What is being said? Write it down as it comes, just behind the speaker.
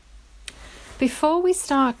Before we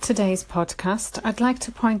start today's podcast, I'd like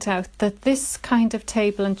to point out that this kind of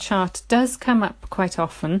table and chart does come up quite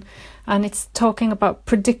often, and it's talking about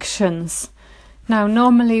predictions. Now,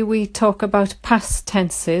 normally we talk about past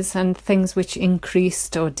tenses and things which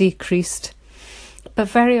increased or decreased, but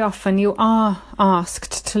very often you are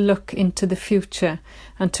asked to look into the future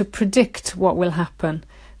and to predict what will happen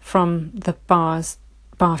from the bar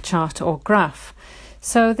chart or graph.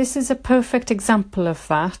 So this is a perfect example of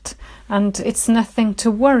that, and it's nothing to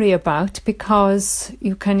worry about because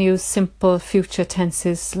you can use simple future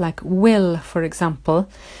tenses like will, for example,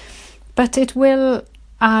 but it will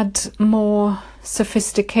add more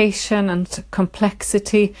sophistication and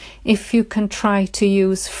complexity if you can try to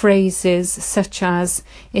use phrases such as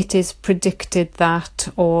 "it is predicted that"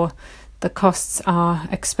 or "the costs are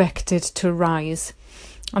expected to rise."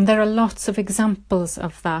 And there are lots of examples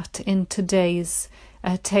of that in today's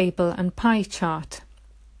table and pie chart.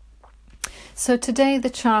 So today the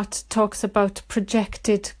chart talks about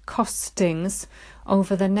projected costings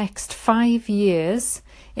over the next 5 years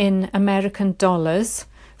in American dollars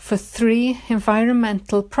for 3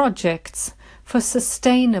 environmental projects for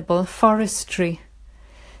sustainable forestry.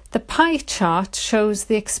 The pie chart shows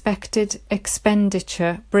the expected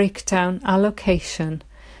expenditure breakdown allocation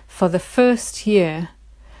for the first year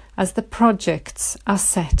as the projects are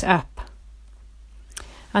set up.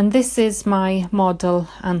 And this is my model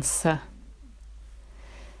answer.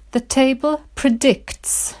 The table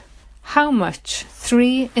predicts how much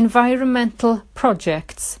 3 environmental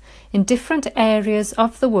projects in different areas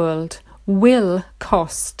of the world will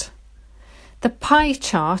cost. The pie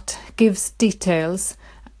chart gives details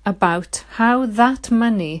about how that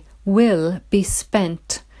money will be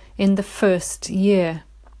spent in the first year.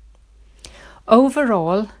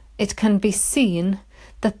 Overall, it can be seen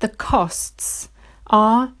that the costs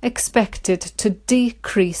are expected to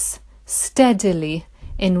decrease steadily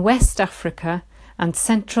in West Africa and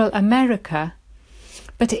Central America,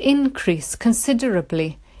 but increase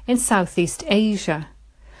considerably in Southeast Asia,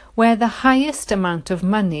 where the highest amount of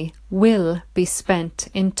money will be spent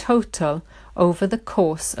in total over the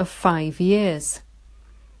course of 5 years.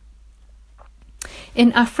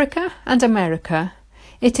 In Africa and America,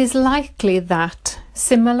 it is likely that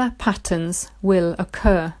similar patterns will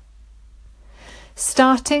occur.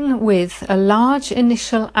 Starting with a large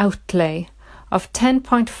initial outlay of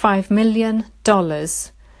 $10.5 million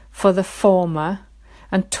for the former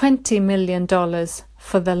and $20 million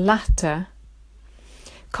for the latter,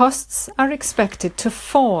 costs are expected to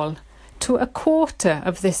fall to a quarter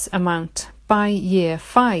of this amount by year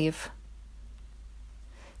 5.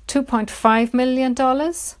 $2.5 million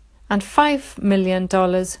and $5 million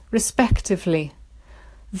respectively,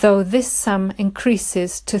 though this sum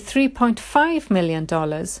increases to $3.5 million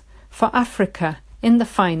for Africa in the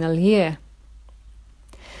final year.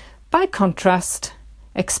 By contrast,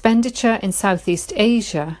 expenditure in Southeast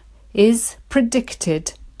Asia is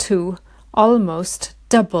predicted to almost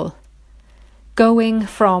double, going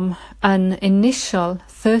from an initial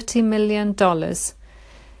 $30 million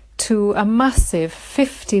to a massive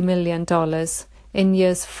 $50 million in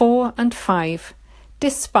years 4 and 5,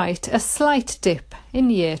 despite a slight dip in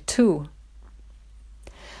year 2.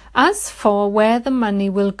 As for where the money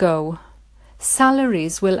will go,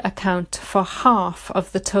 salaries will account for half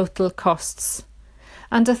of the total costs,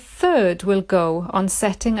 and a third will go on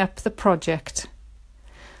setting up the project.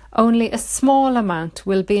 Only a small amount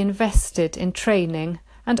will be invested in training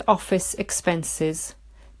and office expenses,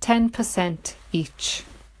 10% each.